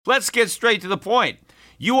Let's get straight to the point.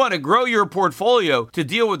 You want to grow your portfolio to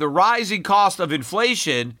deal with the rising cost of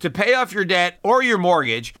inflation, to pay off your debt or your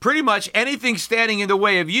mortgage, pretty much anything standing in the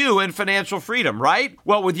way of you and financial freedom, right?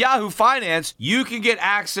 Well, with Yahoo Finance, you can get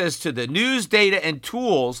access to the news, data, and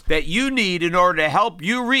tools that you need in order to help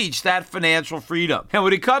you reach that financial freedom. And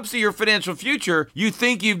when it comes to your financial future, you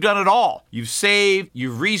think you've done it all. You've saved,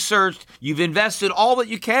 you've researched, you've invested all that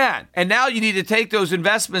you can. And now you need to take those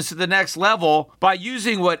investments to the next level by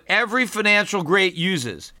using what every financial great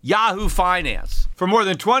uses. Yahoo Finance. For more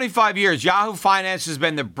than 25 years, Yahoo Finance has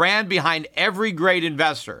been the brand behind every great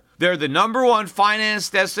investor. They're the #1 finance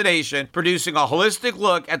destination, producing a holistic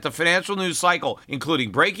look at the financial news cycle,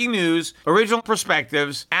 including breaking news, original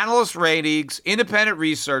perspectives, analyst ratings, independent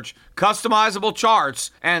research, customizable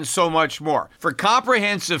charts, and so much more. For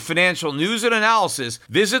comprehensive financial news and analysis,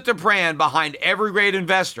 visit the brand behind every great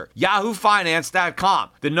investor, yahoofinance.com,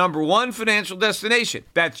 the #1 financial destination.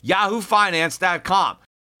 That's yahoofinance.com.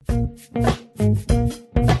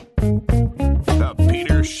 The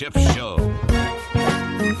Peter Schiff Show.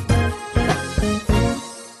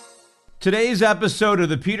 Today's episode of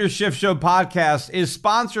the Peter Schiff Show podcast is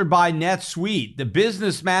sponsored by NetSuite, the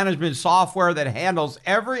business management software that handles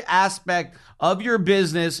every aspect of your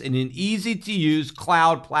business in an easy-to-use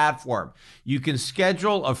cloud platform. You can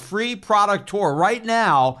schedule a free product tour right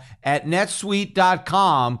now at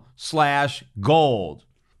netsuite.com/gold.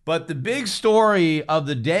 But the big story of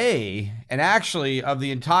the day, and actually of the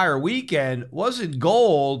entire weekend, wasn't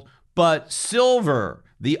gold, but silver,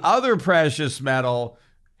 the other precious metal.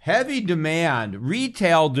 Heavy demand,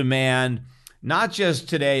 retail demand, not just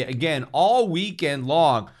today, again, all weekend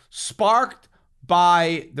long, sparked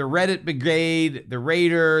by the Reddit brigade, the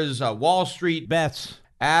Raiders, Wall Street bets.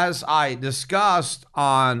 As I discussed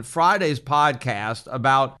on Friday's podcast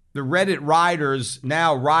about the Reddit riders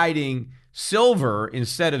now riding silver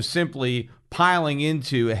instead of simply piling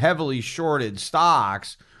into heavily shorted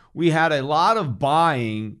stocks, we had a lot of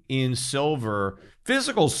buying in silver,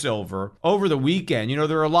 physical silver, over the weekend. You know,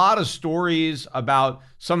 there are a lot of stories about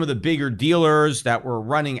some of the bigger dealers that were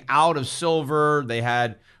running out of silver. They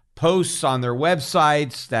had posts on their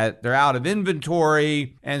websites that they're out of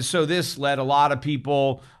inventory. And so this led a lot of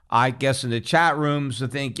people, I guess, in the chat rooms to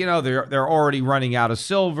think, you know, they're already running out of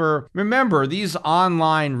silver. Remember, these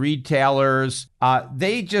online retailers,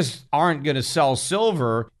 they just aren't going to sell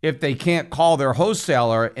silver if they can't call their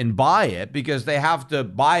wholesaler and buy it, because they have to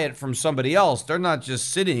buy it from somebody else. They're not just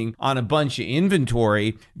sitting on a bunch of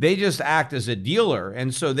inventory. They just act as a dealer.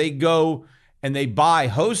 And so they go and they buy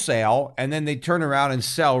wholesale, and then they turn around and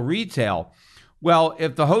sell retail. Well,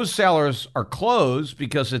 if the wholesalers are closed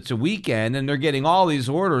because it's a weekend and they're getting all these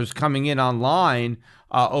orders coming in online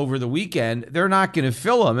over the weekend, they're not going to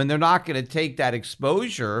fill them, and they're not going to take that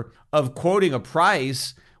exposure of quoting a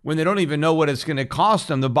price when they don't even know what it's going to cost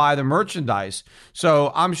them to buy the merchandise.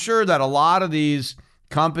 So I'm sure that a lot of these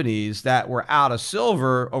companies that were out of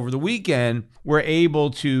silver over the weekend were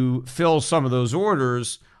able to fill some of those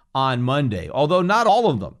orders on Monday, although not all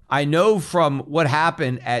of them. I know from what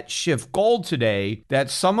happened at Schiff Gold today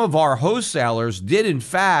that some of our wholesalers did in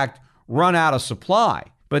fact run out of supply.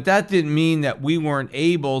 But that didn't mean that we weren't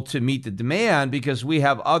able to meet the demand, because we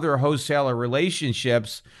have other wholesaler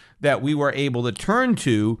relationships that we were able to turn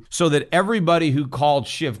to, so that everybody who called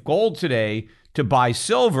Schiff Gold today to buy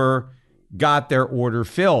silver got their order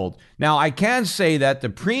filled. Now, I can say that the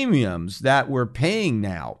premiums that we're paying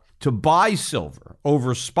now to buy silver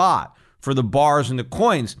over spot for the bars and the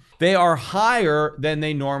coins, they are higher than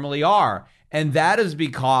they normally are. And that is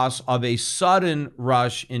because of a sudden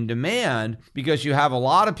rush in demand, because you have a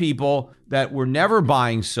lot of people that were never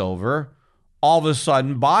buying silver all of a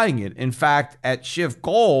sudden buying it. In fact, at Schiff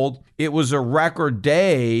Gold, it was a record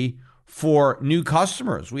day for new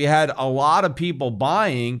customers. We had a lot of people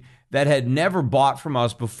buying that had never bought from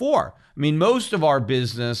us before. I mean, most of our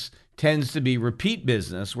business tends to be repeat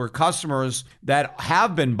business, where customers that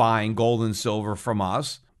have been buying gold and silver from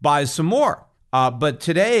us buy some more. But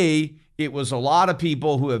today, it was a lot of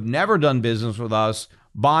people who have never done business with us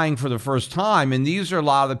buying for the first time. And these are a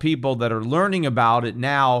lot of the people that are learning about it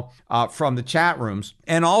now from the chat rooms.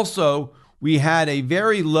 And also, we had a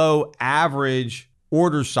very low average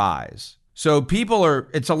order size. So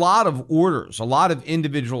it's a lot of orders, a lot of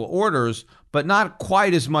individual orders, but not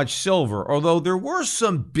quite as much silver. Although there were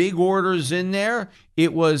some big orders in there,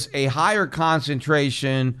 it was a higher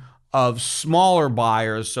concentration of smaller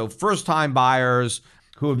buyers. So first-time buyers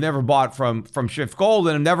who have never bought from Schiff Gold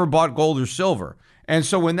and have never bought gold or silver. And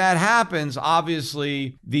so when that happens,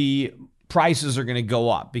 obviously the prices are going to go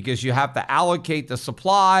up, because you have to allocate the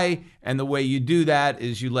supply. And the way you do that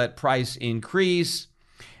is you let price increase.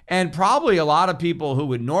 And probably a lot of people who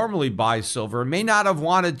would normally buy silver may not have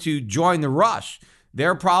wanted to join the rush.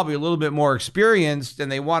 They're probably a little bit more experienced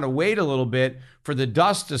and they want to wait a little bit for the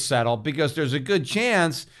dust to settle because there's a good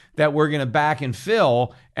chance that we're going to back and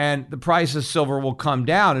fill and the price of silver will come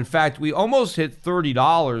down. In fact, we almost hit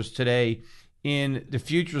 $30 today in the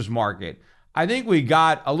futures market. I think we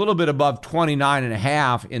got a little bit above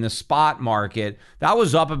 29.5 in the spot market. That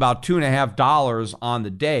was up about $2.50 on the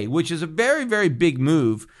day, which is a very, very big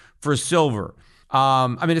move for silver.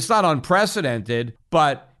 It's not unprecedented,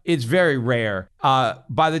 but it's very rare.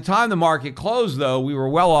 By the time the market closed, though, we were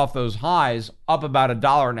well off those highs, up about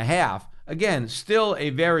 $1.50. Again, still a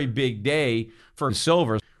very big day for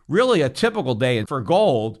silver. Really a typical day for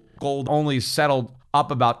gold. Gold only settled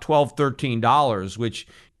up about $12, $13, which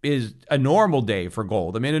is a normal day for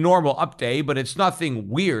gold. A normal up day, but it's nothing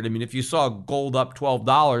weird. If you saw gold up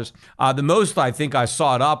 $12, the most I think I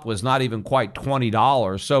saw it up was not even quite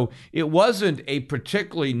 $20. So it wasn't a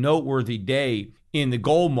particularly noteworthy day in the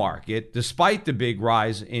gold market, despite the big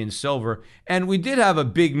rise in silver. And we did have a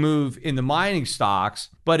big move in the mining stocks.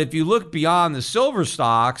 But if you look beyond the silver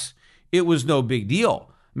stocks, it was no big deal.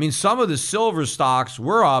 Some of the silver stocks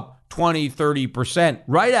were up 20, 30%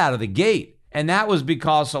 right out of the gate. And that was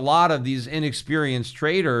because a lot of these inexperienced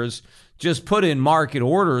traders just put in market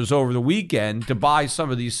orders over the weekend to buy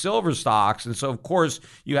some of these silver stocks. And so, of course,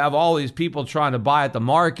 you have all these people trying to buy at the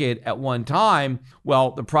market at one time.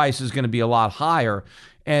 Well, the price is going to be a lot higher.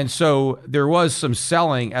 And so there was some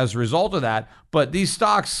selling as a result of that. But these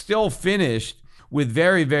stocks still finished with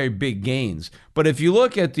very, very big gains. But if you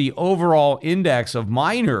look at the overall index of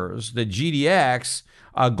miners, the GDX,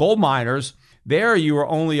 gold miners, there you were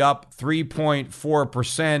only up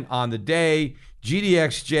 3.4% on the day.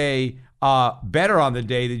 GDXJ better on the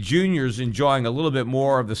day. The juniors enjoying a little bit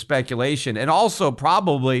more of the speculation. And also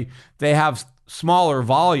probably they have smaller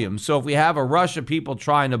volume. So if we have a rush of people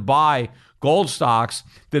trying to buy gold stocks,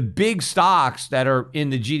 the big stocks that are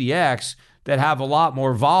in the GDX that have a lot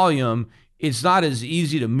more volume, it's not as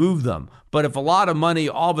easy to move them. But if a lot of money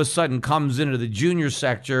all of a sudden comes into the junior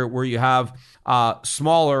sector where you have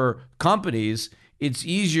smaller companies, it's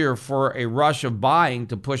easier for a rush of buying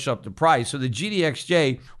to push up the price. So the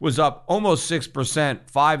GDXJ was up almost 6%,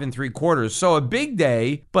 5.75. So a big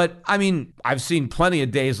day, but I've seen plenty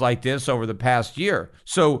of days like this over the past year.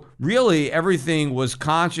 So really everything was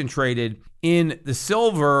concentrated in the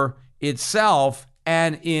silver itself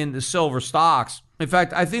and in the silver stocks. In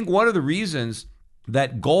fact, I think one of the reasons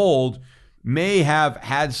that gold may have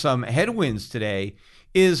had some headwinds today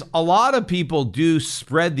is a lot of people do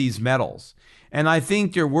spread these metals. And I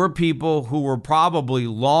think there were people who were probably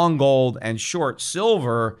long gold and short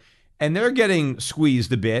silver, and they're getting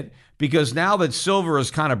squeezed a bit because now that silver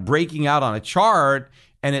is kind of breaking out on a chart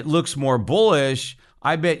and it looks more bullish,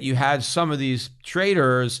 I bet you had some of these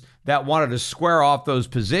traders that wanted to square off those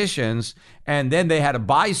positions, and then they had to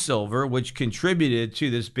buy silver, which contributed to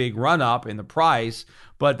this big run up in the price,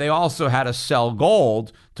 but they also had to sell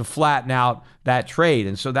gold to flatten out that trade.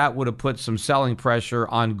 And so that would have put some selling pressure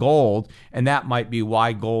on gold, and that might be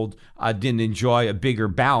why gold didn't enjoy a bigger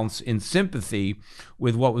bounce in sympathy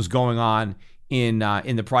with what was going on in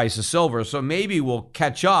the price of silver. So maybe we'll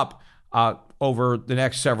catch up over the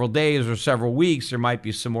next several days or several weeks. There might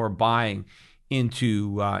be some more buying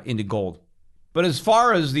into gold. But as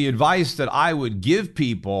far as the advice that I would give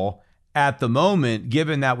people at the moment,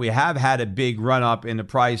 given that we have had a big run up in the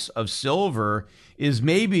price of silver, is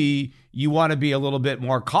maybe you want to be a little bit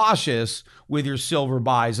more cautious with your silver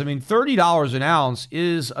buys. $30 an ounce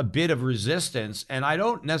is a bit of resistance, and I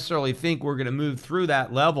don't necessarily think we're going to move through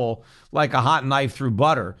that level like a hot knife through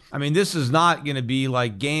butter. This is not going to be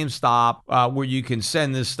like GameStop where you can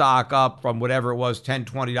send this stock up from whatever it was, $10,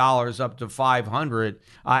 $20 up to $500.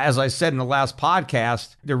 As I said in the last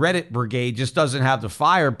podcast, the Reddit brigade just doesn't have the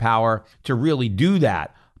firepower to really do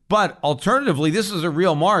that. But alternatively, this is a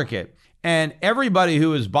real market. And everybody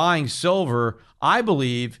who is buying silver, I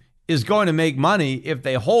believe, is going to make money if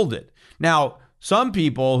they hold it. Now, some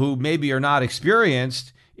people who maybe are not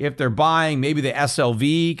experienced, if they're buying maybe the SLV,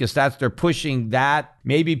 because they're pushing that,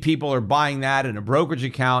 maybe people are buying that in a brokerage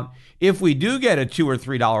account. If we do get a $2 or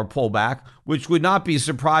 $3 pullback, which would not be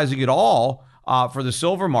surprising at all for the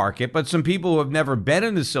silver market, but some people who have never been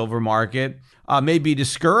in the silver market may be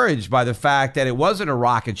discouraged by the fact that it wasn't a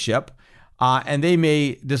rocket ship. And they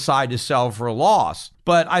may decide to sell for a loss.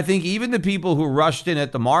 But I think even the people who rushed in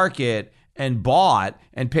at the market and bought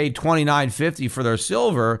and paid $29.50 for their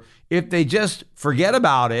silver, if they just forget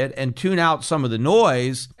about it and tune out some of the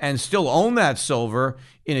noise and still own that silver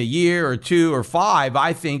in a year or 2 or 5,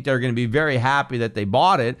 I think they're going to be very happy that they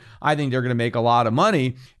bought it. I think they're going to make a lot of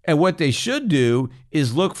money. And what they should do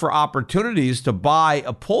is look for opportunities to buy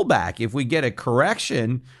a pullback. If we get a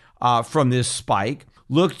correction from this spike,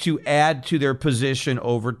 look to add to their position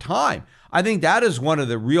over time. I think that is one of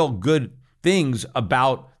the real good things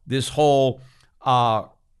about this whole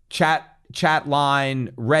chat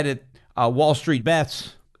line, Reddit, Wall Street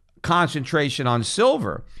Bets concentration on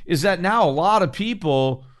silver, is that now a lot of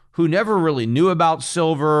people who never really knew about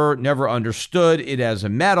silver, never understood it as a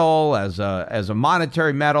metal, as a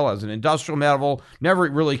monetary metal, as an industrial metal, never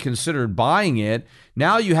really considered buying it.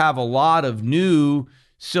 Now you have a lot of new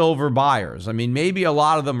silver buyers. I mean, maybe a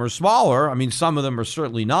lot of them are smaller. I mean, some of them are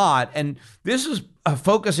certainly not. And this is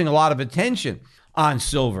focusing a lot of attention on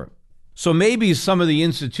silver. So maybe some of the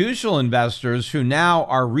institutional investors who now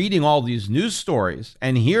are reading all these news stories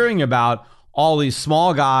and hearing about all these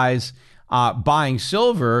small guys buying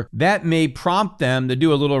silver, that may prompt them to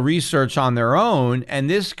do a little research on their own. And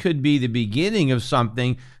this could be the beginning of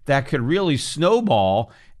something that could really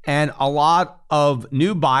snowball, and a lot of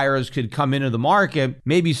new buyers could come into the market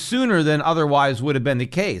maybe sooner than otherwise would have been the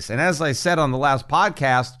case. And as I said on the last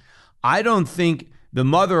podcast, I don't think the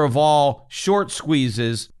mother of all short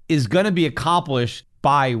squeezes is going to be accomplished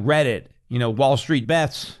by Reddit, Wall Street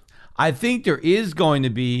Bets. I think there is going to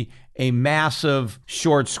be a massive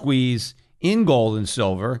short squeeze in gold and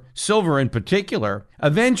silver in particular,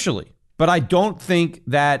 eventually. But I don't think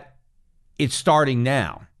that it's starting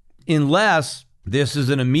now, unless this is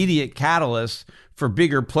an immediate catalyst for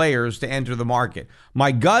bigger players to enter the market.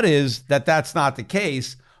 My gut is that that's not the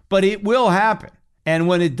case, but it will happen. And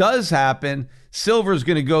when it does happen, silver is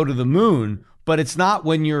going to go to the moon, but it's not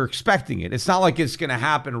when you're expecting it. It's not like it's going to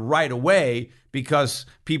happen right away because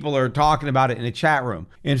people are talking about it in a chat room.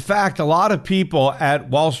 In fact, a lot of people at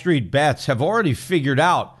Wall Street Bets have already figured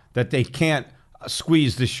out that they can't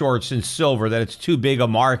squeeze the shorts in silver, that it's too big a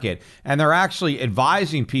market. And they're actually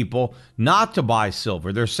advising people not to buy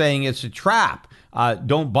silver. They're saying it's a trap.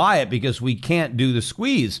 Don't buy it because we can't do the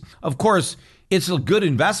squeeze. Of course, it's a good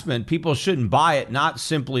investment. People shouldn't buy it not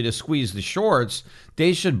simply to squeeze the shorts.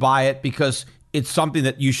 They should buy it because it's something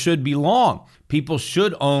that you should be long. People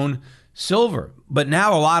should own silver. But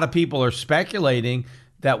now a lot of people are speculating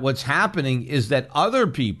that what's happening is that other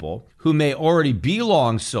people who may already be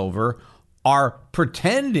long silver are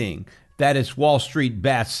pretending that it's Wall Street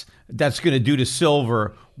Bets that's going to do to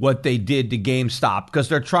silver what they did to GameStop, because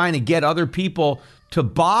they're trying to get other people to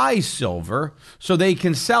buy silver so they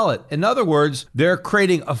can sell it. In other words, they're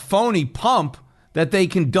creating a phony pump that they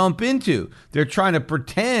can dump into. They're trying to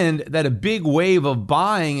pretend that a big wave of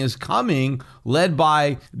buying is coming, led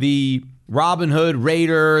by the Robinhood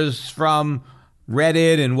raiders from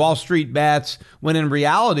Reddit and Wall Street Bets, when in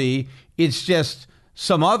reality, it's just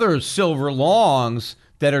some other silver longs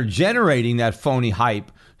that are generating that phony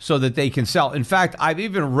hype so that they can sell. In fact, I've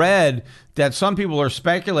even read that some people are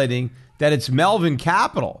speculating that it's Melvin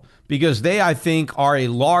Capital, because they, I think, are a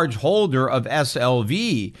large holder of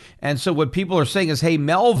SLV. And so what people are saying is, hey,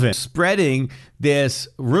 Melvin, spreading this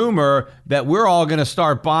rumor that we're all going to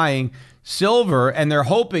start buying silver, and they're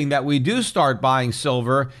hoping that we do start buying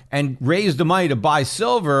silver and raise the money to buy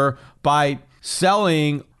silver by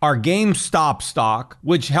selling our GameStop stock,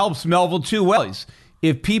 which helps Melvin two ways.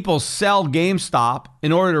 If people sell GameStop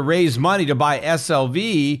in order to raise money to buy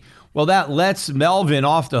SLV, well, that lets Melvin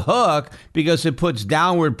off the hook because it puts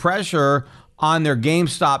downward pressure on their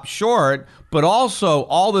GameStop short, but also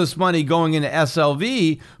all this money going into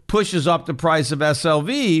SLV pushes up the price of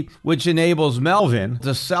SLV, which enables Melvin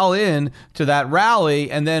to sell in to that rally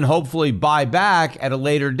and then hopefully buy back at a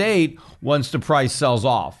later date once the price sells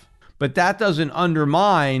off. But that doesn't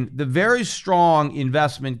undermine the very strong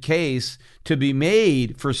investment case to be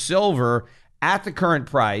made for silver at the current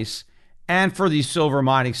price and for these silver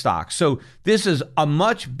mining stocks. So this is a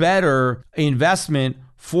much better investment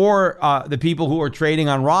for the people who are trading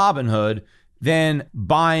on Robinhood than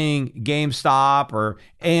buying GameStop or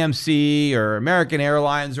AMC or American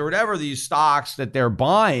Airlines or whatever these stocks that they're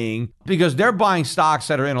buying, because they're buying stocks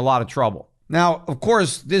that are in a lot of trouble. Now, of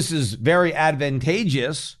course, this is very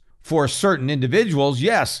advantageous for certain individuals.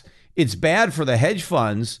 Yes, it's bad for the hedge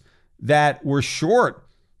funds that were short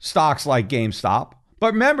stocks like GameStop.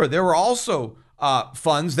 But remember, there were also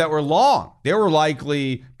funds that were long. There were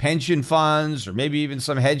likely pension funds or maybe even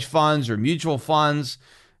some hedge funds or mutual funds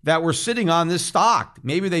that were sitting on this stock.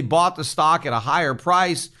 Maybe they bought the stock at a higher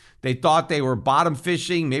price They thought they were bottom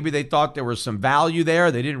fishing. Maybe they thought there was some value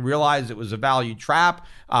there. They didn't realize it was a value trap.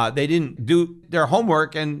 They didn't do their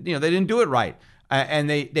homework, and they didn't do it right. And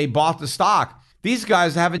they bought the stock. These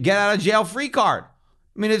guys have a get out of jail free card.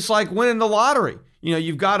 I mean, it's like winning the lottery.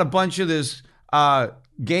 You've got a bunch of this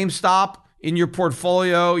GameStop in your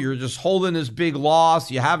portfolio. You're just holding this big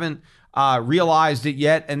loss. You haven't realized it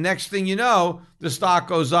yet. And next thing you know, the stock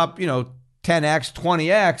goes up, 10x,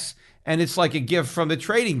 20x. And it's like a gift from the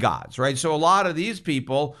trading gods, right? So a lot of these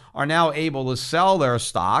people are now able to sell their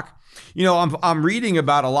stock. I'm reading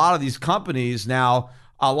about a lot of these companies now,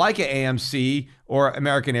 like a AMC or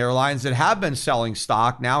American Airlines, that have been selling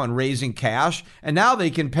stock now and raising cash, and now they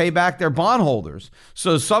can pay back their bondholders.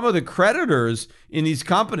 So some of the creditors in these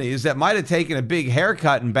companies that might have taken a big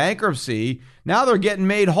haircut in bankruptcy, now they're getting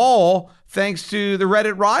made whole thanks to the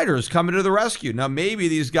Reddit riders coming to the rescue. Now, maybe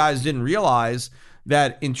these guys didn't realize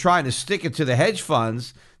that in trying to stick it to the hedge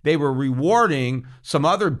funds, they were rewarding some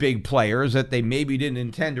other big players that they maybe didn't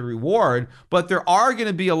intend to reward. But there are going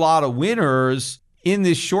to be a lot of winners in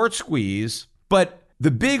this short squeeze. But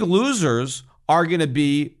the big losers are going to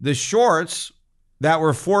be the shorts that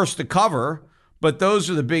were forced to cover. But those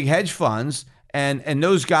are the big hedge funds. And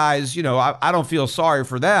those guys, I don't feel sorry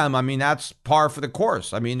for them. I mean, that's par for the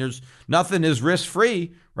course. I mean, there's nothing is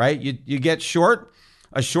risk-free, right? You get short.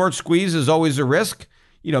 A short squeeze is always a risk.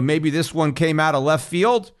 Maybe this one came out of left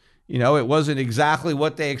field. It wasn't exactly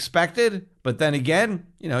what they expected. But then again,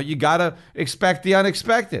 you got to expect the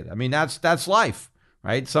unexpected. I mean, that's life,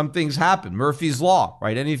 right? Some things happen. Murphy's Law,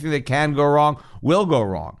 right? Anything that can go wrong will go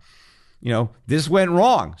wrong. This went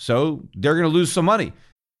wrong, so they're going to lose some money.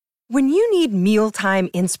 When you need mealtime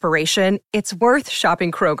inspiration, it's worth shopping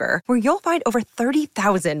Kroger, where you'll find over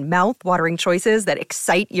 30,000 mouth-watering choices that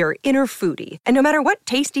excite your inner foodie. And no matter what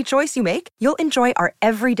tasty choice you make, you'll enjoy our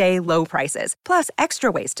everyday low prices, plus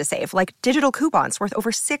extra ways to save, like digital coupons worth over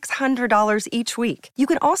 $600 each week. You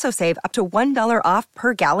can also save up to $1 off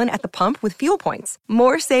per gallon at the pump with fuel points.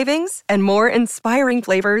 More savings and more inspiring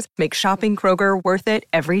flavors make shopping Kroger worth it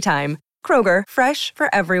every time. Kroger, fresh for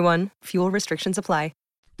everyone. Fuel restrictions apply.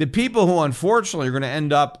 The people who unfortunately are going to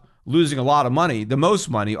end up losing a lot of money, the most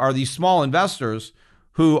money, are these small investors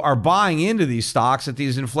who are buying into these stocks at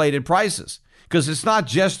these inflated prices. Because it's not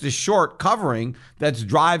just the short covering that's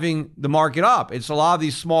driving the market up. It's a lot of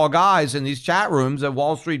these small guys in these chat rooms at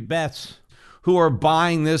Wall Street Bets who are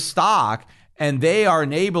buying this stock, and they are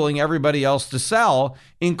enabling everybody else to sell,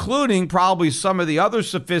 including probably some of the other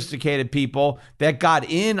sophisticated people that got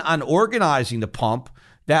in on organizing the pump,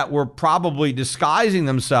 that were probably disguising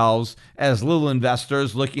themselves as little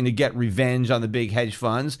investors looking to get revenge on the big hedge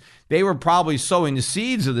funds. They were probably sowing the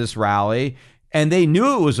seeds of this rally, and they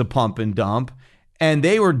knew it was a pump and dump, and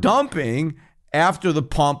they were dumping after the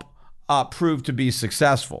pump proved to be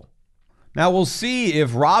successful. Now, we'll see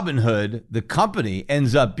if Robinhood, the company,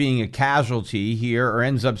 ends up being a casualty here or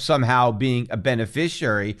ends up somehow being a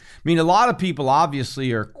beneficiary. I mean, a lot of people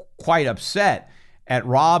obviously are quite upset at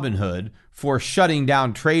Robinhood for shutting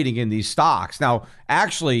down trading in these stocks. Now,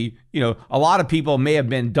 actually, a lot of people may have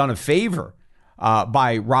been done a favor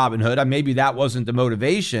by Robinhood. Maybe that wasn't the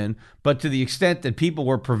motivation, but to the extent that people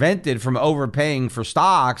were prevented from overpaying for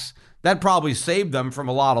stocks, that probably saved them from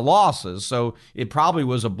a lot of losses. So it probably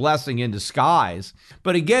was a blessing in disguise.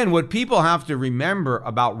 But again, what people have to remember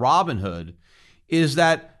about Robinhood is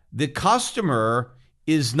that the customer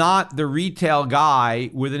is not the retail guy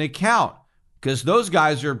with an account, because those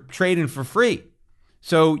guys are trading for free.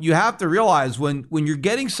 So you have to realize when you're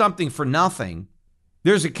getting something for nothing,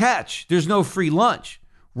 there's a catch. There's no free lunch.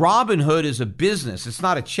 Robinhood is a business. It's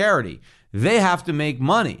not a charity. They have to make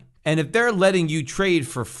money. And if they're letting you trade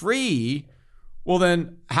for free, well,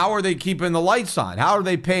 then how are they keeping the lights on? How are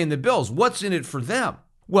they paying the bills? What's in it for them?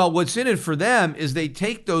 Well, what's in it for them is they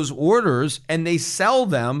take those orders and they sell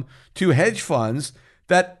them to hedge funds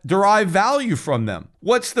that derive value from them.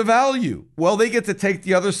 What's the value? Well, they get to take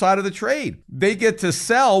the other side of the trade. They get to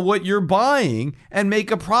sell what you're buying and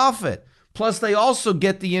make a profit. Plus, they also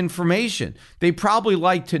get the information. They probably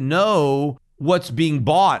like to know what's being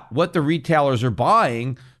bought, what the retailers are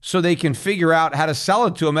buying, so they can figure out how to sell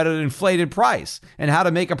it to them at an inflated price and how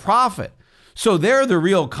to make a profit. So they're the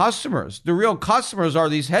real customers. The real customers are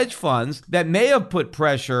these hedge funds that may have put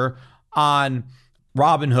pressure on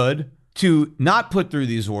Robinhood to not put through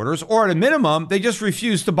these orders, or at a minimum, they just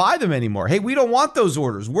refuse to buy them anymore. Hey, we don't want those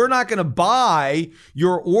orders. We're not going to buy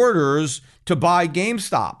your orders to buy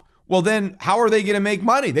GameStop. Well, then how are they going to make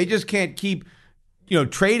money? They just can't keep,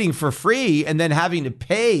 trading for free and then having to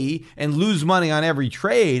pay and lose money on every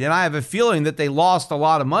trade. And I have a feeling that they lost a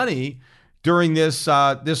lot of money during this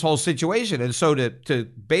whole situation. And so to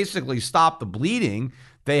basically stop the bleeding,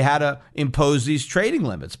 they had to impose these trading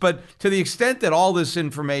limits. But to the extent that all this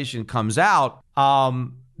information comes out,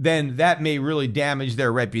 then that may really damage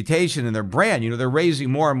their reputation and their brand. They're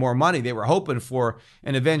raising more and more money. They were hoping for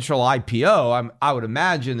an eventual IPO. I would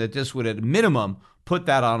imagine that this would, at a minimum, put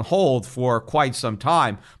that on hold for quite some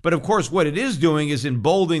time. But of course, what it is doing is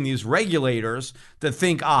emboldening these regulators to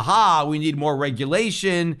think, aha, we need more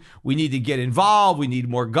regulation. We need to get involved. We need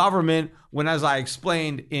more government. When, as I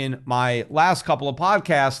explained in my last couple of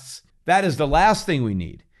podcasts, that is the last thing we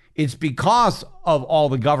need. It's because of all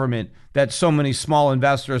the government that so many small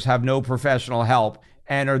investors have no professional help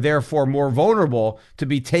and are therefore more vulnerable to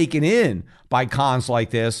be taken in by cons like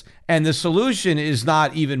this. And the solution is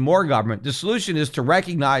not even more government. The solution is to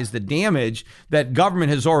recognize the damage that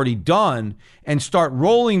government has already done and start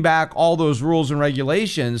rolling back all those rules and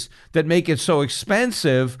regulations that make it so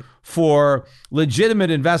expensive for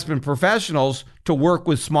legitimate investment professionals to work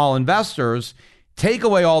with small investors. Take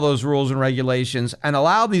away all those rules and regulations and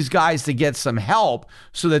allow these guys to get some help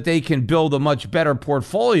so that they can build a much better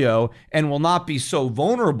portfolio and will not be so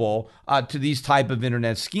vulnerable to these type of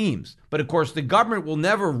internet schemes. But of course, the government will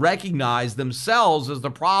never recognize themselves as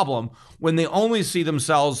the problem when they only see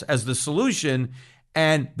themselves as the solution.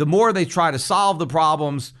 And the more they try to solve the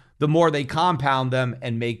problems, the more they compound them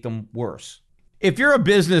and make them worse. If you're a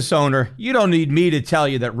business owner, you don't need me to tell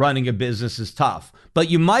you that running a business is tough, but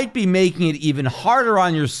you might be making it even harder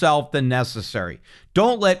on yourself than necessary.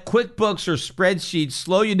 Don't let QuickBooks or spreadsheets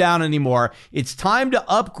slow you down anymore. It's time to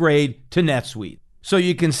upgrade to NetSuite, so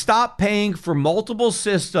you can stop paying for multiple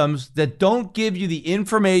systems that don't give you the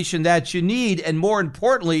information that you need, and more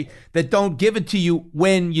importantly, that don't give it to you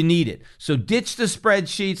when you need it. So ditch the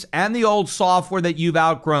spreadsheets and the old software that you've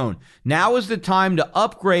outgrown. Now is the time to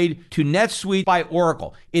upgrade to NetSuite by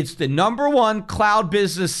Oracle. It's the #1 cloud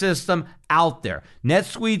business system out there.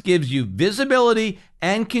 NetSuite gives you visibility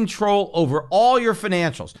and control over all your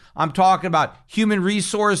financials. I'm talking about human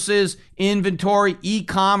resources, inventory,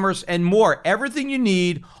 e-commerce, and more. Everything you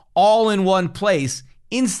need all in one place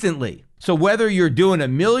instantly. So whether you're doing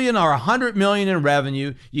 $1 million or $100 million in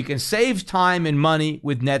revenue, you can save time and money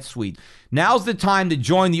with NetSuite. Now's the time to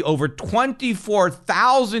join the over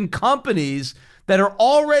 24,000 companies that are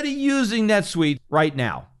already using NetSuite right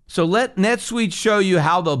now. So let NetSuite show you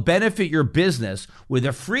how they'll benefit your business with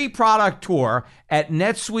a free product tour at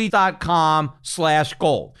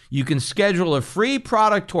netsuite.com/gold. You can schedule a free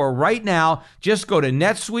product tour right now. Just go to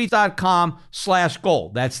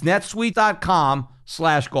netsuite.com/gold. That's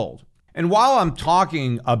netsuite.com/gold. And while I'm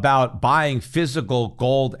talking about buying physical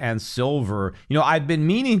gold and silver, I've been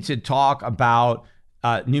meaning to talk about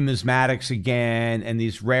numismatics again and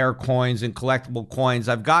these rare coins and collectible coins.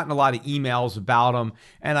 I've gotten a lot of emails about them,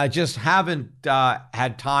 and I just haven't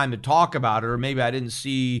had time to talk about it, or maybe I didn't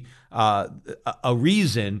see a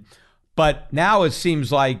reason. But now it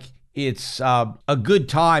seems like it's a good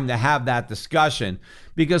time to have that discussion,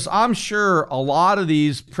 because I'm sure a lot of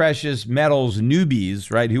these precious metals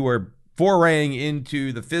newbies, right, who are foraying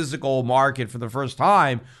into the physical market for the first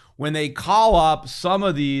time, when they call up some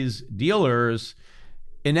of these dealers,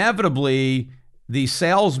 inevitably, the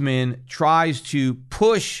salesman tries to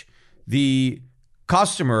push the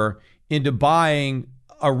customer into buying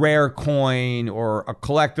a rare coin or a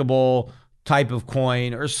collectible type of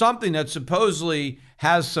coin or something that supposedly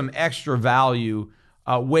has some extra value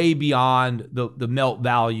way beyond the melt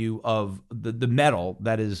value of the metal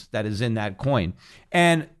that is in that coin.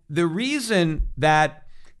 And the reason that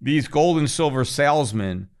these gold and silver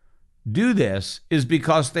salesmen do this is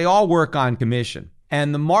because they all work on commission.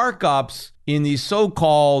 And the markups in these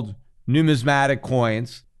so-called numismatic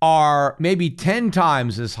coins are maybe 10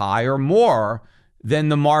 times as high or more than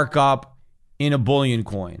the markup in a bullion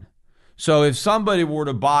coin. So if somebody were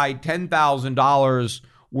to buy $10,000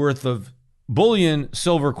 worth of bullion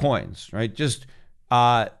silver coins, right, just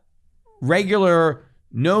regular,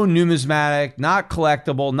 no numismatic, not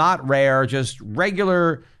collectible, not rare, just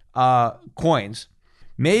regular coins,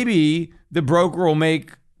 maybe the broker will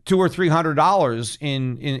make $200 or $300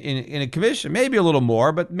 in a commission, maybe a little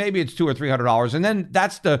more, but maybe it's $200 or $300, and then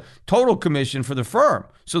that's the total commission for the firm.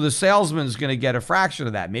 So the salesman is going to get a fraction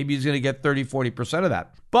of that. Maybe he's going to get 30-40% of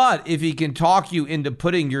that. But if he can talk you into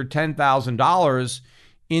putting your $10,000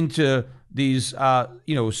 into these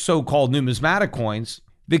so-called numismatic coins,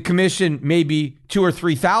 the commission may be $2,000 or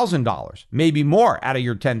 $3,000, maybe more out of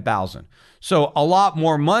your $10,000. So a lot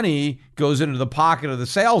more money goes into the pocket of the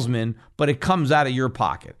salesman, but it comes out of your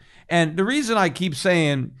pocket. And the reason I keep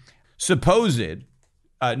saying supposed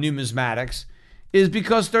numismatics is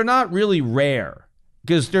because they're not really rare.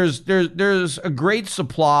 because there's a great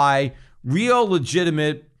supply. Real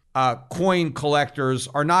legitimate coin collectors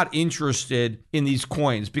are not interested in these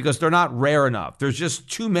coins because they're not rare enough. There's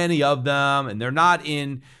just too many of them, and they're not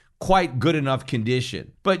in quite good enough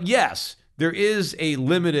condition. But yes, there is a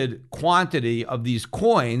limited quantity of these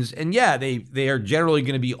coins, and yeah, they are generally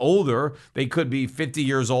going to be older. They could be 50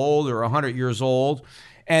 years old or 100 years old,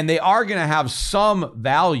 and they are going to have some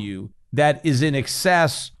value that is in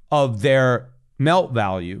excess of their melt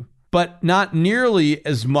value, but not nearly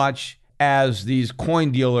as much as these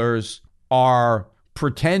coin dealers are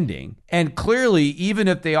pretending. And clearly, even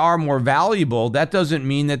if they are more valuable, that doesn't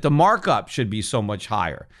mean that the markup should be so much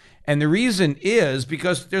higher. And the reason is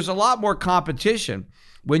because there's a lot more competition.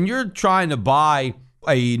 When you're trying to buy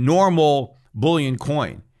a normal bullion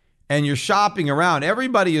coin and you're shopping around,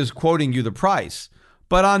 everybody is quoting you the price.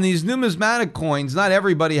 But on these numismatic coins, not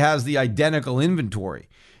everybody has the identical inventory.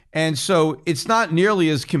 And so it's not nearly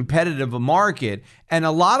as competitive a market. And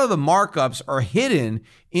a lot of the markups are hidden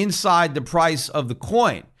inside the price of the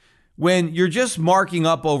coin. When you're just marking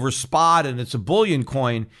up over spot and it's a bullion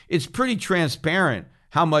coin, it's pretty transparent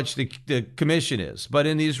how much the commission is. But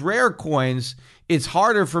in these rare coins, it's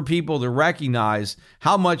harder for people to recognize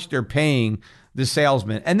how much they're paying the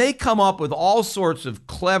salesman. And they come up with all sorts of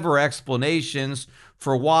clever explanations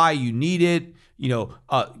for why you need it.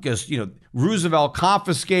 Because, Roosevelt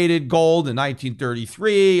confiscated gold in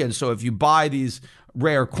 1933. And so if you buy these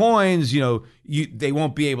rare coins, they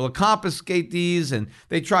won't be able to confiscate these. And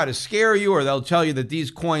they try to scare you, or they'll tell you that these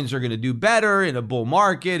coins are going to do better in a bull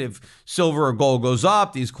market. If silver or gold goes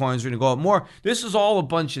up, these coins are going to go up more. This is all a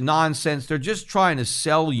bunch of nonsense. They're just trying to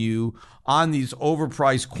sell you on these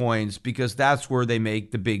overpriced coins because that's where they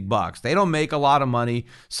make the big bucks. They don't make a lot of money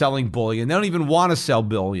selling bullion. They don't even want to sell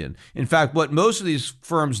bullion. In fact, what most of these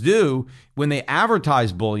firms do when they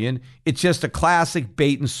advertise bullion, it's just a classic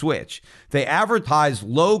bait and switch. They advertise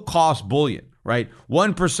low-cost bullion, right?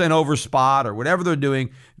 1% over spot or whatever they're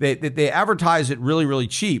doing. They advertise it really, really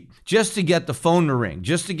cheap just to get the phone to ring,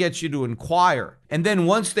 just to get you to inquire. And then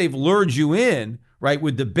once they've lured you in, right,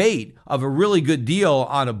 with the bait of a really good deal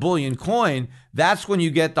on a bullion coin, that's when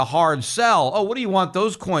you get the hard sell. Oh, what do you want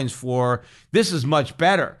those coins for? This is much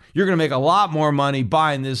better. You're going to make a lot more money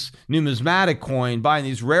buying this numismatic coin, buying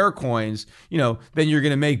these rare coins, than you're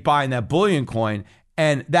going to make buying that bullion coin.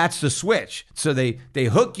 And that's the switch. So they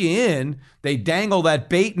hook you in, they dangle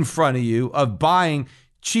that bait in front of you of buying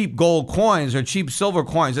cheap gold coins or cheap silver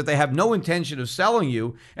coins that they have no intention of selling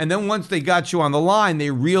you. And then once they got you on the line,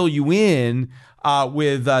 they reel you in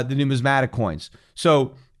with the numismatic coins.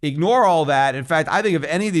 So ignore all that. In fact, I think if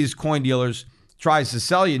any of these coin dealers tries to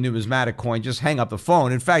sell you a numismatic coin, just hang up the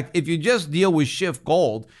phone. In fact, if you just deal with Schiff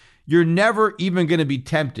Gold, you're never even going to be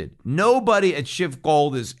tempted. Nobody at Schiff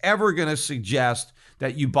Gold is ever going to suggest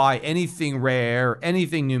that you buy anything rare,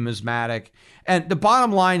 anything numismatic. And the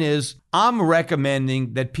bottom line is, I'm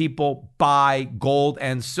recommending that people buy gold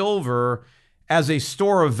and silver as a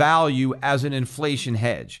store of value, as an inflation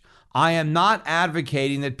hedge. I am not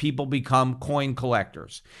advocating that people become coin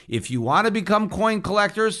collectors. If you want to become coin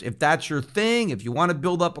collectors, if that's your thing, if you want to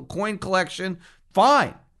build up a coin collection,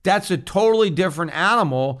 fine. That's a totally different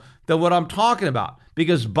animal than what I'm talking about.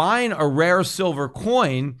 Because buying a rare silver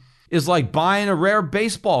coin is like buying a rare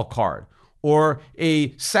baseball card or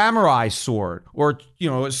a samurai sword or,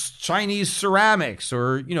 Chinese ceramics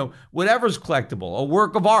or, whatever's collectible, a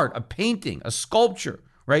work of art, a painting, a sculpture.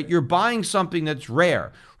 Right? You're buying something that's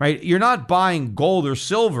rare, right? You're not buying gold or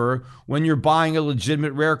silver when you're buying a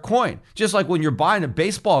legitimate rare coin. Just like when you're buying a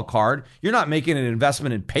baseball card, you're not making an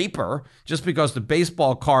investment in paper just because the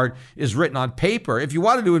baseball card is written on paper. If you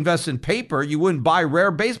wanted to invest in paper, you wouldn't buy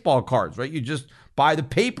rare baseball cards, right? You just buy the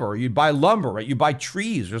paper, or you'd buy lumber, right? You buy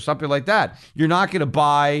trees or something like that. You're not going to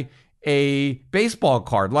buy a baseball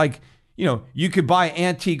card. Like, you could buy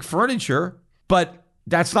antique furniture, but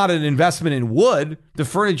that's not an investment in wood. The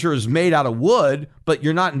furniture is made out of wood, but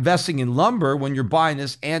you're not investing in lumber when you're buying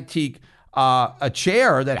this antique a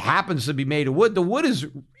chair that happens to be made of wood. The wood is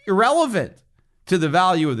irrelevant to the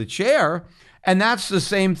value of the chair. And that's the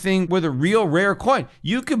same thing with a real rare coin.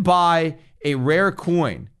 You could buy a rare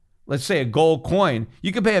coin, let's say a gold coin.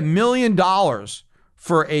 You could pay $1 million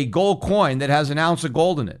for a gold coin that has an ounce of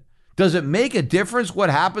gold in it. Does it make a difference what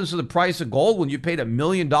happens to the price of gold when you paid $1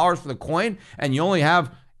 million for the coin and you only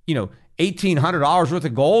have, $1,800 worth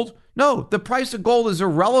of gold? No, the price of gold is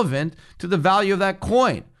irrelevant to the value of that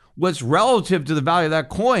coin. What's relative to the value of that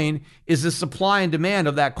coin is the supply and demand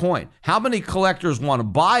of that coin. How many collectors want to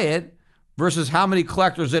buy it versus how many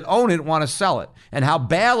collectors that own it want to sell it? And how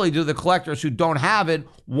badly do the collectors who don't have it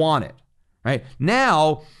want it? right?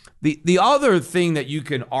 Now, the other thing that you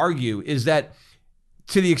can argue is that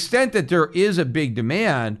to the extent that there is a big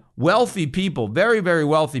demand, wealthy people, very, very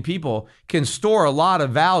wealthy people, can store a lot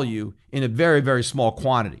of value in a very, very small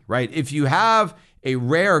quantity, right? If you have a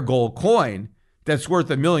rare gold coin that's worth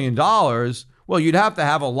 $1 million, well, you'd have to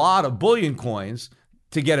have a lot of bullion coins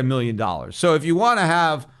to get $1 million. So if you want to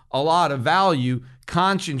have a lot of value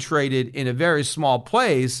concentrated in a very small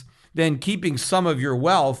place, then keeping some of your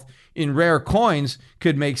wealth in rare coins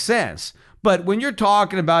could make sense. But when you're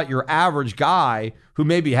talking about your average guy who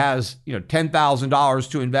maybe has, $10,000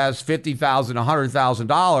 to invest, $50,000,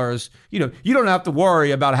 $100,000, you don't have to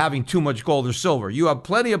worry about having too much gold or silver. You have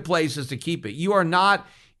plenty of places to keep it. You are not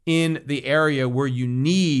in the area where you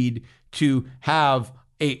need to have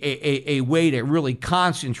a way to really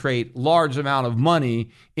concentrate large amount of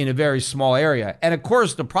money in a very small area. And of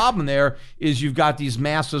course, the problem there is you've got these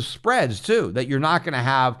massive spreads too that you're not going to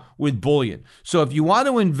have with bullion. So if you want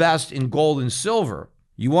to invest in gold and silver,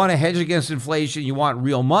 you want to hedge against inflation, you want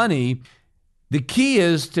real money, the key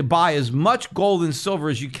is to buy as much gold and silver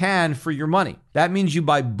as you can for your money. That means you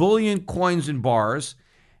buy bullion coins and bars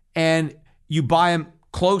and you buy them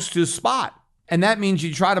close to spot. And that means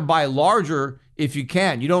you try to buy larger if you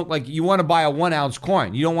can. You want to buy a 1 ounce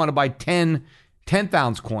coin. You don't want to buy 10 10th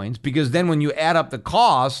ounce coins, because then when you add up the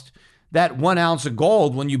cost, that 1 ounce of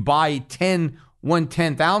gold, when you buy 10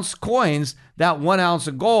 1/10 ounce coins, that 1 ounce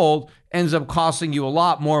of gold ends up costing you a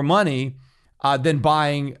lot more money than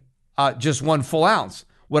buying just 1 full ounce.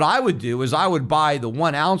 What I would do is I would buy the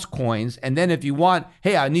 1 ounce coins. And then if you want,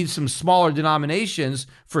 hey, I need some smaller denominations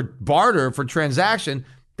for barter, for transaction,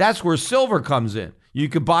 that's where silver comes in. You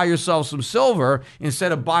could buy yourself some silver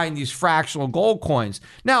instead of buying these fractional gold coins.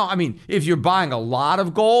 Now, I mean, if you're buying a lot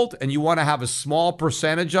of gold and you want to have a small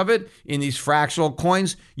percentage of it in these fractional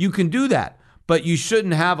coins, you can do that. But you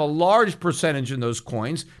shouldn't have a large percentage in those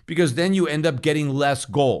coins, because then you end up getting less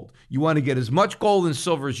gold. You want to get as much gold and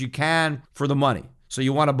silver as you can for the money. So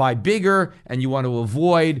you want to buy bigger, and you want to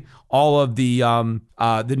avoid all of the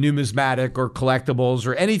numismatic or collectibles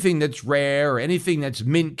or anything that's rare or anything that's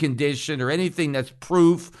mint condition or anything that's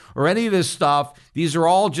proof or any of this stuff. These are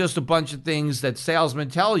all just a bunch of things that salesmen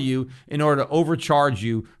tell you in order to overcharge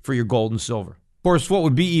you for your gold and silver. Of course, what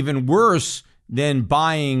would be even worse than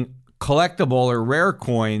buying collectible or rare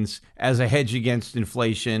coins as a hedge against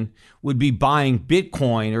inflation would be buying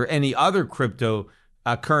Bitcoin or any other crypto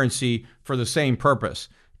currency for the same purpose,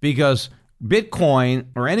 because Bitcoin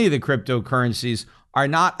or any of the cryptocurrencies are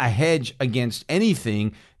not a hedge against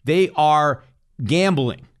anything. They are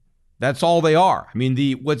gambling. That's all they are. I mean,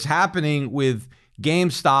 what's happening with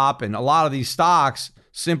GameStop and a lot of these stocks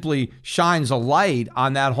simply shines a light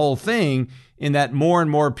on that whole thing, in that more and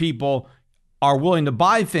more people are willing to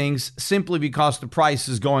buy things simply because the price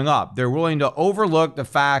is going up. They're willing to overlook the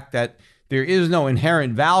fact that there is no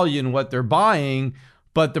inherent value in what they're buying,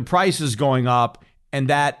 but the price is going up, and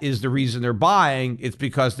that is the reason they're buying. It's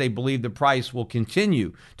because they believe the price will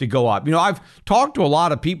continue to go up. You know, I've talked to a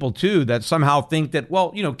lot of people too that somehow think that,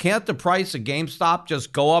 well, can't the price of GameStop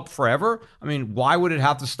just go up forever? I mean, why would it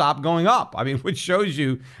have to stop going up? I mean, which shows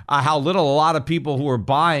you how little a lot of people who are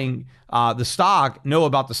buying the stock know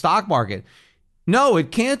about the stock market. No,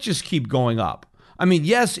 it can't just keep going up. I mean,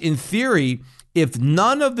 yes, in theory, if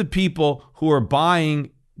none of the people who are buying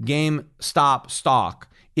GameStop stock,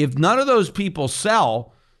 if none of those people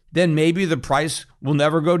sell, then maybe the price will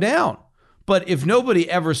never go down. But if nobody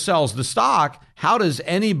ever sells the stock, how does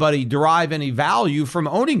anybody derive any value from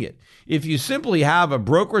owning it? If you simply have a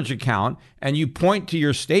brokerage account and you point to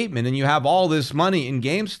your statement and you have all this money in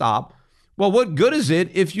GameStop, well, what good is it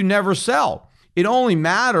if you never sell? It only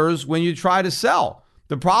matters when you try to sell.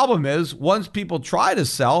 The problem is, once people try to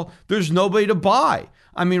sell, there's nobody to buy.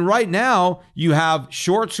 I mean, right now, you have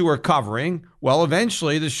shorts who are covering. Well,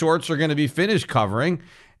 eventually, the shorts are going to be finished covering.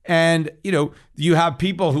 And, you have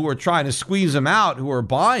people who are trying to squeeze them out who are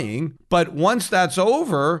buying. But once that's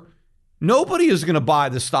over, nobody is going to buy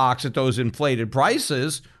the stocks at those inflated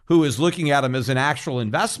prices who is looking at them as an actual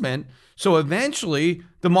investment. So eventually,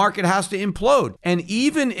 the market has to implode. And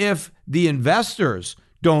even if the investors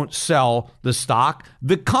don't sell the stock,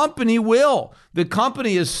 the company will. The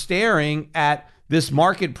company is staring at this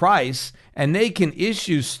market price, and they can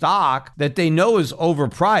issue stock that they know is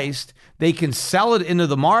overpriced. They can sell it into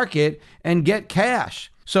the market and get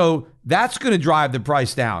cash. So that's going to drive the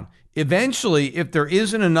price down. Eventually, if there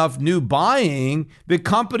isn't enough new buying, the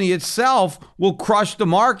company itself will crush the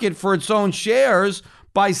market for its own shares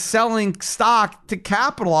by selling stock to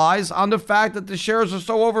capitalize on the fact that the shares are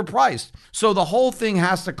so overpriced. So the whole thing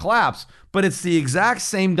has to collapse. But it's the exact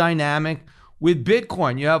same dynamic with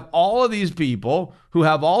Bitcoin. You have all of these people who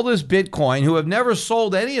have all this Bitcoin, who have never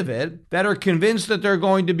sold any of it, that are convinced that they're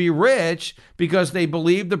going to be rich because they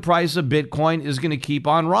believe the price of Bitcoin is going to keep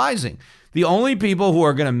on rising. The only people who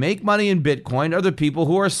are going to make money in Bitcoin are the people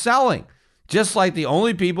who are selling. Just like the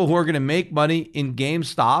only people who are going to make money in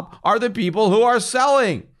GameStop are the people who are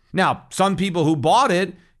selling. Now, some people who bought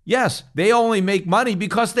it, yes, they only make money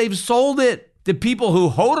because they've sold it. The people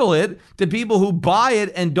who hodl it, the people who buy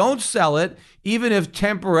it and don't sell it, even if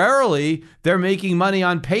temporarily they're making money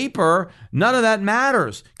on paper, none of that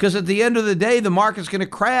matters. Because at the end of the day, the market's going to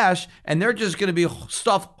crash and they're just going to be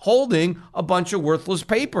stuff holding a bunch of worthless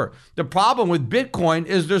paper. The problem with Bitcoin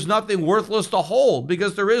is there's nothing worthless to hold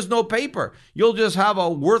because there is no paper. You'll just have a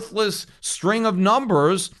worthless string of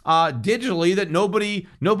numbers digitally that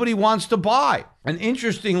nobody wants to buy. And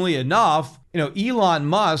interestingly enough, Elon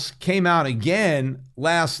Musk came out again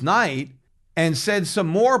last night and said some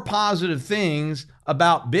more positive things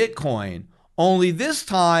about Bitcoin. Only this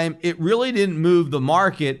time, it really didn't move the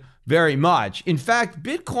market very much. In fact,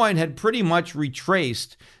 Bitcoin had pretty much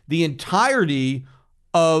retraced the entirety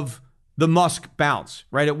of the Musk bounce,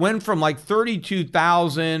 right? It went from like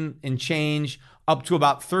 32,000 and change up to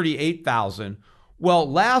about 38,000.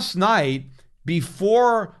 Well, last night,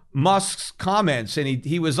 before Musk's comments, and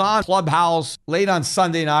he was on Clubhouse late on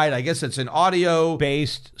Sunday night. I guess it's an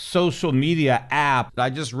audio-based social media app. I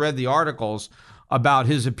just read the articles about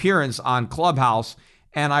his appearance on Clubhouse,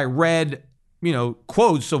 and I read,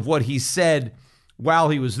 quotes of what he said while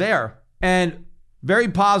he was there, and very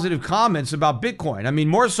positive comments about Bitcoin. I mean,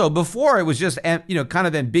 more so before it was just, kind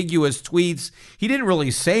of ambiguous tweets. He didn't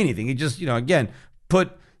really say anything. He just, again,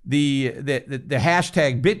 put the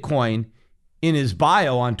hashtag Bitcoin in his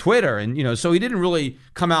bio on Twitter. And, so he didn't really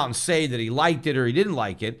come out and say that he liked it or he didn't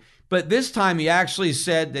like it. But this time he actually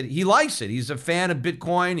said that he likes it. He's a fan of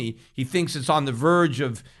Bitcoin. He thinks it's on the verge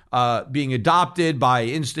of being adopted by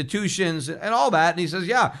institutions and all that. And he says,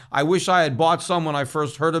 yeah, I wish I had bought some when I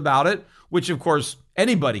first heard about it, which of course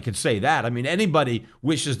anybody could say that. I mean, anybody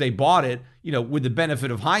wishes they bought it, with the benefit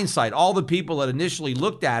of hindsight. All the people that initially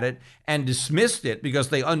looked at it and dismissed it because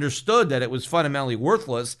they understood that it was fundamentally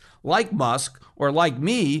worthless, like Musk or like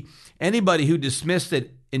me, anybody who dismissed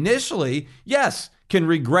it initially, yes, can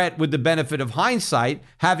regret with the benefit of hindsight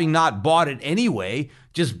having not bought it anyway,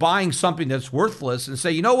 just buying something that's worthless and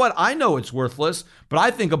say, you know what, I know it's worthless, but I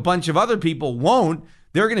think a bunch of other people won't.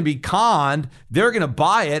 They're going to be conned. They're going to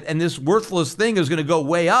buy it. And this worthless thing is going to go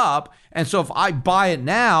way up. And so if I buy it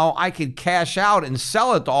now, I could cash out and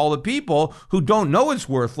sell it to all the people who don't know it's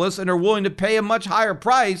worthless and are willing to pay a much higher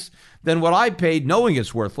price than what I paid knowing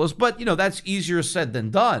it's worthless. But, that's easier said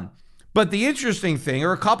than done. But the interesting thing,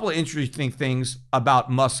 or a couple of interesting things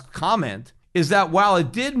about Musk's comment, is that while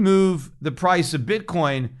it did move the price of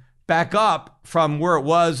Bitcoin back up from where it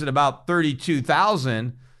was at about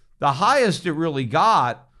 32,000, the highest it really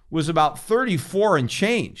got was about 34 and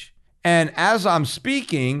change. And as I'm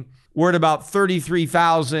speaking, we're at about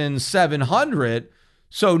 33,700.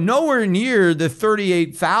 So nowhere near the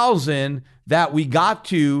 38,000 that we got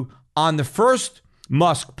to on the first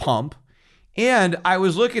Musk pump. And I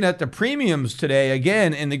was looking at the premiums today,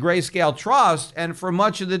 again, in the Grayscale Trust, and for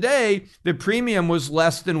much of the day, the premium was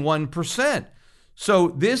less than 1%. So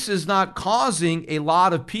this is not causing a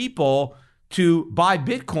lot of people to buy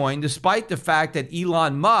Bitcoin, despite the fact that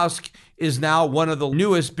Elon Musk is now one of the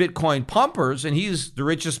newest Bitcoin pumpers, and he's the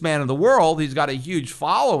richest man in the world. He's got a huge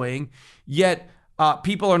following, yet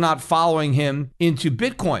people are not following him into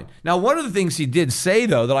Bitcoin. Now, one of the things he did say,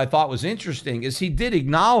 though, that I thought was interesting is he did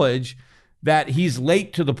acknowledge that he's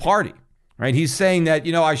late to the party, right? He's saying that,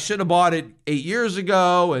 I should have bought it 8 years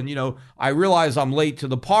ago, and, I realize I'm late to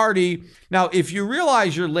the party. Now, if you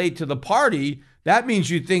realize you're late to the party, that means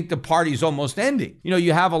you think the party's almost ending.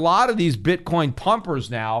 You have a lot of these Bitcoin pumpers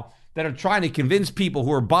now that are trying to convince people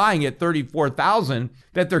who are buying at 34,000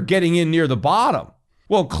 that they're getting in near the bottom.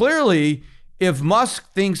 Well, clearly, if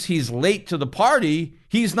Musk thinks he's late to the party,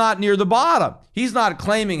 he's not near the bottom. He's not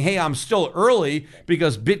claiming, hey, I'm still early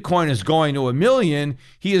because Bitcoin is going to 1 million.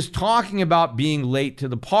 He is talking about being late to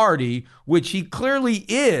the party, which he clearly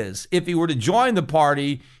is. If he were to join the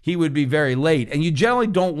party, he would be very late. And you generally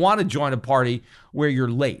don't want to join a party where you're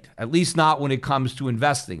late, at least not when it comes to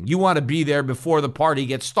investing. You want to be there before the party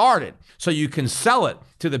gets started so you can sell it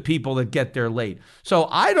to the people that get there late. So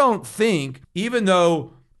I don't think, even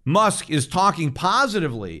though Musk is talking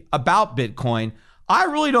positively about Bitcoin, I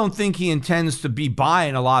really don't think he intends to be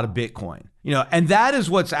buying a lot of Bitcoin, and that is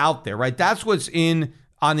what's out there, right? That's what's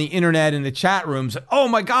on the internet, in the chat rooms. Oh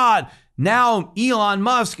my God, now Elon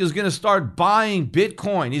Musk is going to start buying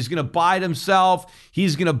Bitcoin. He's going to buy it himself.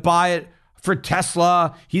 He's going to buy it for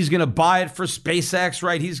Tesla. He's going to buy it for SpaceX,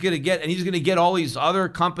 right? He's going to get all these other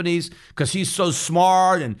companies because he's so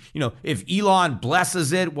smart. And, if Elon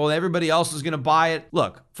blesses it, well, everybody else is going to buy it.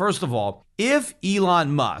 Look, first of all, if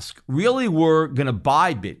Elon Musk really were going to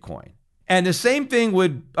buy Bitcoin, and the same thing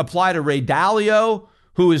would apply to Ray Dalio,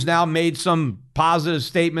 who has now made some positive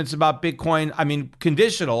statements about Bitcoin. I mean,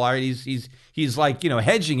 conditional. All right, he's like,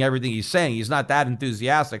 hedging everything he's saying. He's not that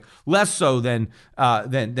enthusiastic, less so than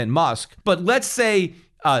Musk. But let's say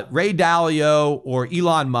Ray Dalio or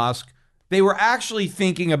Elon Musk, they were actually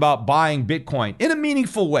thinking about buying Bitcoin in a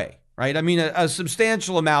meaningful way, right? I mean, a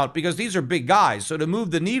substantial amount, because these are big guys. So to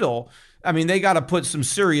move the needle, I mean, they got to put some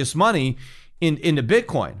serious money into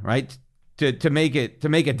Bitcoin, right? To make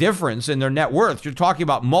a difference in their net worth. You're talking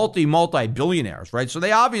about multi-billionaires, right? So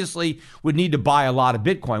they obviously would need to buy a lot of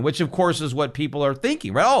Bitcoin, which of course is what people are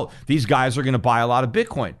thinking, right? Oh, these guys are going to buy a lot of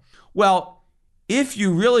Bitcoin. Well, if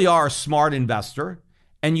you really are a smart investor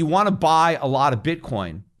and you want to buy a lot of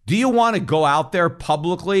Bitcoin, do you want to go out there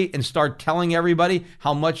publicly and start telling everybody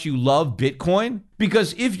how much you love Bitcoin?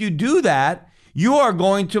 Because if you do that, you are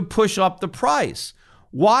going to push up the price.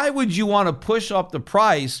 Why would you want to push up the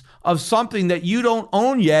price of something that you don't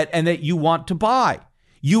own yet and that you want to buy?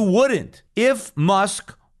 You wouldn't. If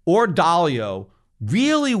Musk or Dalio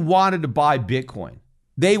really wanted to buy Bitcoin,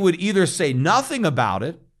 they would either say nothing about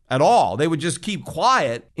it at all. They would just keep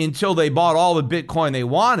quiet until they bought all the Bitcoin they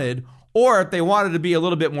wanted. Or if they wanted to be a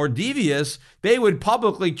little bit more devious, they would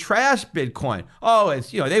publicly trash Bitcoin. Oh,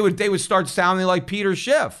 it's, they would start sounding like Peter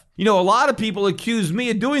Schiff. A lot of people accuse me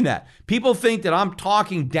of doing that. People think that I'm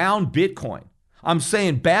talking down Bitcoin. I'm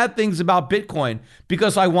saying bad things about Bitcoin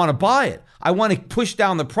because I want to buy it. I want to push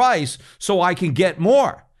down the price so I can get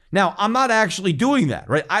more. Now, I'm not actually doing that,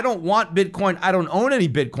 right? I don't want Bitcoin. I don't own any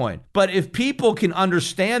Bitcoin. But if people can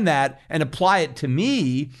understand that and apply it to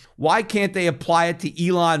me, why can't they apply it to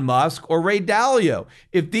Elon Musk or Ray Dalio?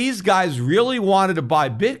 If these guys really wanted to buy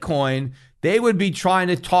Bitcoin, they would be trying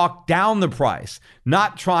to talk down the price,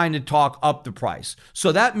 not trying to talk up the price.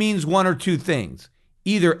 So that means one or two things.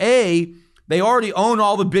 Either A, they already own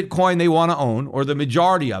all the Bitcoin they want to own, or the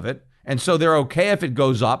majority of it, and so they're okay if it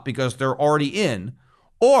goes up because they're already in,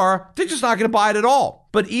 or they're just not going to buy it at all.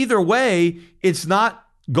 But either way, it's not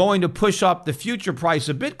going to push up the future price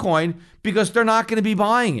of Bitcoin because they're not going to be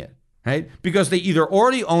buying it, right? Because they either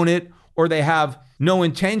already own it or they have no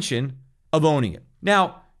intention of owning it.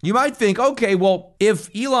 Now, you might think, okay, well, if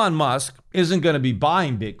Elon Musk isn't going to be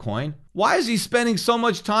buying Bitcoin, why is he spending so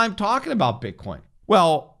much time talking about Bitcoin?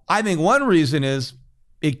 Well, I think one reason is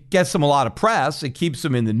it gets him a lot of press. It keeps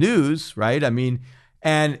him in the news, right? I mean,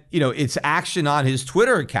 and, it's action on his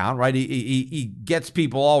Twitter account, right? He gets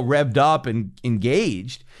people all revved up and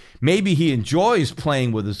engaged. Maybe he enjoys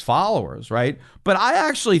playing with his followers, right? But I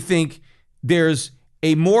actually think there's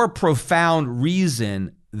a more profound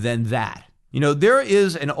reason than that. There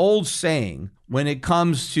is an old saying when it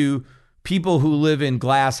comes to people who live in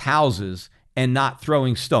glass houses and not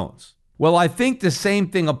throwing stones. Well, I think the same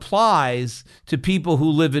thing applies to people who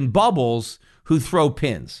live in bubbles who throw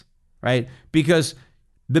pins, right? Because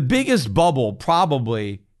the biggest bubble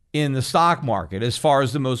probably in the stock market, as far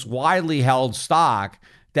as the most widely held stock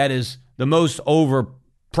that is the most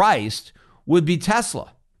overpriced, would be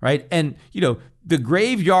Tesla, right? And, the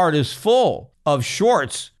graveyard is full of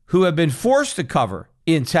shorts who have been forced to cover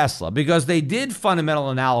in Tesla because they did fundamental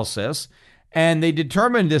analysis and they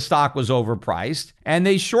determined this stock was overpriced and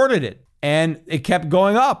they shorted it and it kept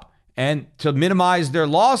going up. And to minimize their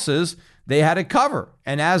losses, they had to cover.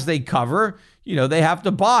 And as they cover, they have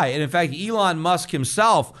to buy. And in fact, Elon Musk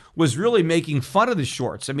himself was really making fun of the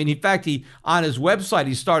shorts. I mean, in fact, on his website,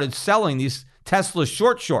 he started selling these Tesla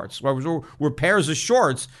shorts, were pairs of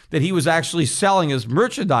shorts that he was actually selling as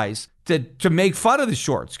merchandise to make fun of the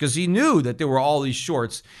shorts because he knew that there were all these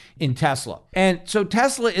shorts in Tesla. And so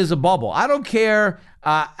Tesla is a bubble. I don't care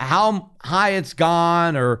how high it's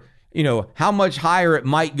gone or how much higher it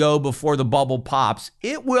might go before the bubble pops.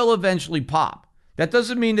 It will eventually pop. That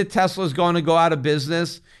doesn't mean that Tesla is going to go out of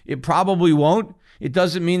business. It probably won't. It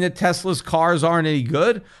doesn't mean that Tesla's cars aren't any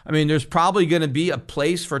good. I mean, there's probably going to be a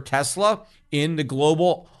place for Tesla in the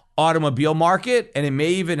global automobile market, and it may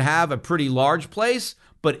even have a pretty large place,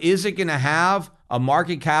 but is it going to have a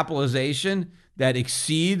market capitalization that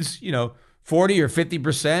exceeds, 40 or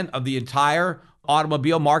 50% of the entire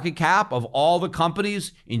automobile market cap of all the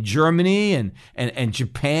companies in Germany and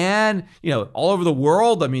Japan, all over the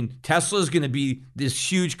world? I mean, Tesla is going to be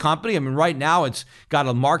this huge company. I mean, right now it's got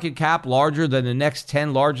a market cap larger than the next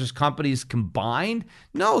 10 largest companies combined.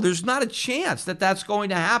 No, there's not a chance that that's going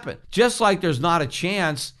to happen. Just like there's not a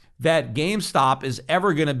chance that GameStop is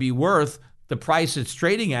ever going to be worth the price it's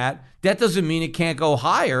trading at, that doesn't mean it can't go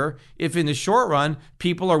higher if in the short run,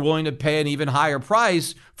 people are willing to pay an even higher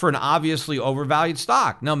price for an obviously overvalued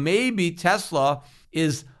stock. Now, maybe Tesla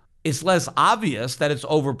it's less obvious that it's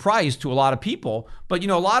overpriced to a lot of people, but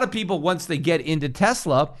a lot of people, once they get into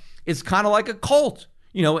Tesla, it's kind of like a cult.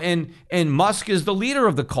 And Musk is the leader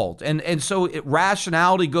of the cult. And so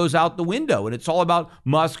rationality goes out the window, and it's all about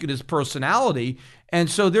Musk and his personality. And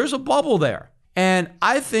so there's a bubble there. And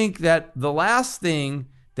I think that the last thing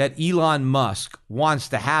that Elon Musk wants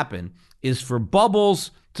to happen is for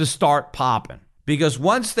bubbles to start popping. Because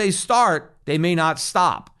once they start, they may not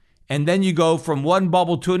stop. And then you go from one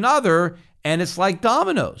bubble to another, and it's like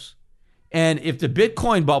dominoes. And if the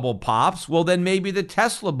Bitcoin bubble pops, well, then maybe the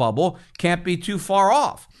Tesla bubble can't be too far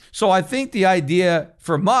off. So I think the idea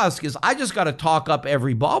for Musk is I just got to talk up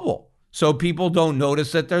every bubble so people don't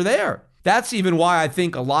notice that they're there. That's even why I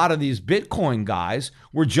think a lot of these Bitcoin guys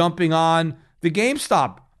were jumping on the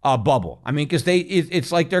GameStop bubble. I mean, because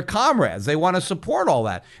it's like they're comrades. They want to support all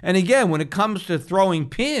that. And again, when it comes to throwing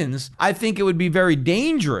pins, I think it would be very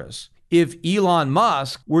dangerous if Elon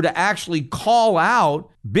Musk were to actually call out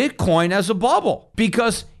Bitcoin as a bubble,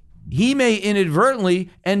 because he may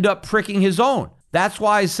inadvertently end up pricking his own. That's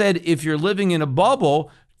why I said, if you're living in a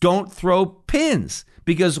bubble, don't throw pins,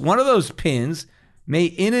 because one of those pins may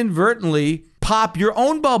inadvertently pop your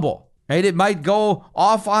own bubble, right? It might go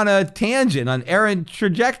off on a tangent, on errant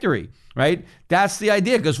trajectory, right? That's the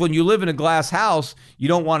idea, because when you live in a glass house, you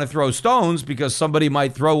don't want to throw stones because somebody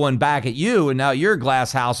might throw one back at you and now your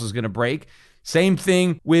glass house is going to break. Same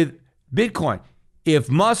thing with Bitcoin.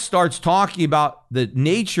 If Musk starts talking about the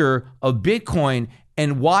nature of Bitcoin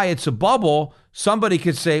and why it's a bubble, somebody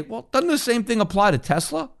could say, well, doesn't the same thing apply to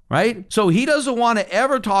Tesla? Right? So he doesn't want to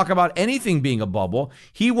ever talk about anything being a bubble.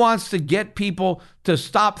 He wants to get people to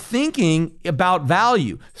stop thinking about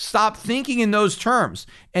value, stop thinking in those terms,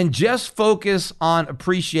 and just focus on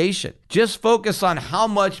appreciation. Just focus on how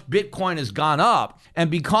much Bitcoin has gone up.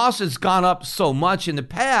 And because it's gone up so much in the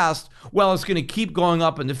past, well, it's going to keep going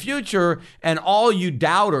up in the future. And all you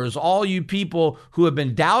doubters, all you people who have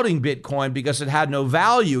been doubting Bitcoin because it had no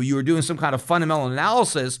value, you were doing some kind of fundamental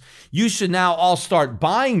analysis, you should now all start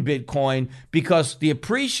buying Bitcoin, because the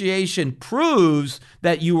appreciation proves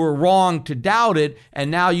that you were wrong to doubt it.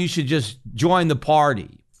 And now you should just join the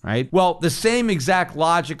party, right? Well, the same exact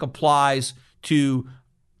logic applies to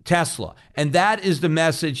Tesla. And that is the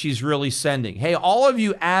message he's really sending. Hey, all of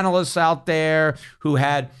you analysts out there who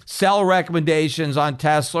had sell recommendations on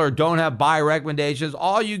Tesla or don't have buy recommendations,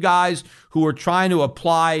 all you guys who are trying to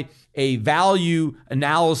apply a value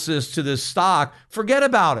analysis to this stock, forget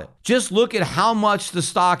about it. Just look at how much the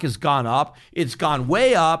stock has gone up. It's gone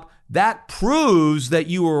way up. That proves that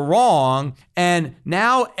you were wrong, and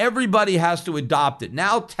now everybody has to adopt it.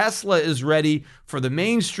 Now Tesla is ready for the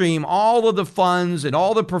mainstream, all of the funds and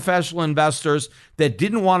all the professional investors that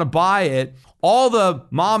didn't want to buy it, all the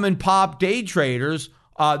mom and pop day traders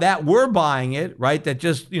that were buying it, right, that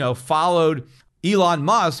just, followed Elon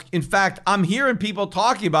Musk. In fact, I'm hearing people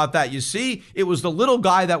talking about that. You see, it was the little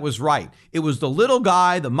guy that was right. It was the little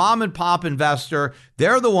guy, the mom and pop investor.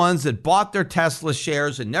 They're the ones that bought their Tesla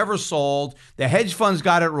shares and never sold. The hedge funds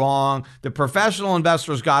got it wrong. The professional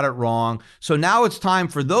investors got it wrong. So now it's time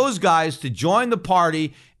for those guys to join the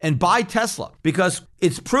party and buy Tesla, because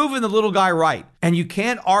it's proven the little guy right. And you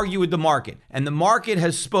can't argue with the market. And the market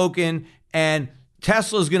has spoken, and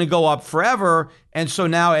Tesla is going to go up forever. And so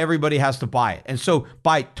now everybody has to buy it. And so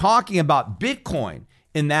by talking about Bitcoin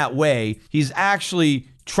in that way, he's actually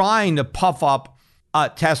trying to puff up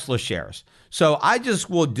Tesla shares. So I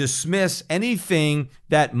just will dismiss anything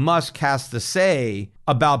that Musk has to say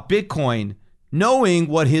about Bitcoin, knowing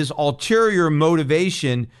what his ulterior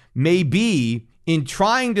motivation may be in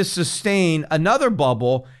trying to sustain another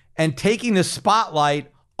bubble and taking the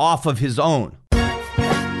spotlight off of his own.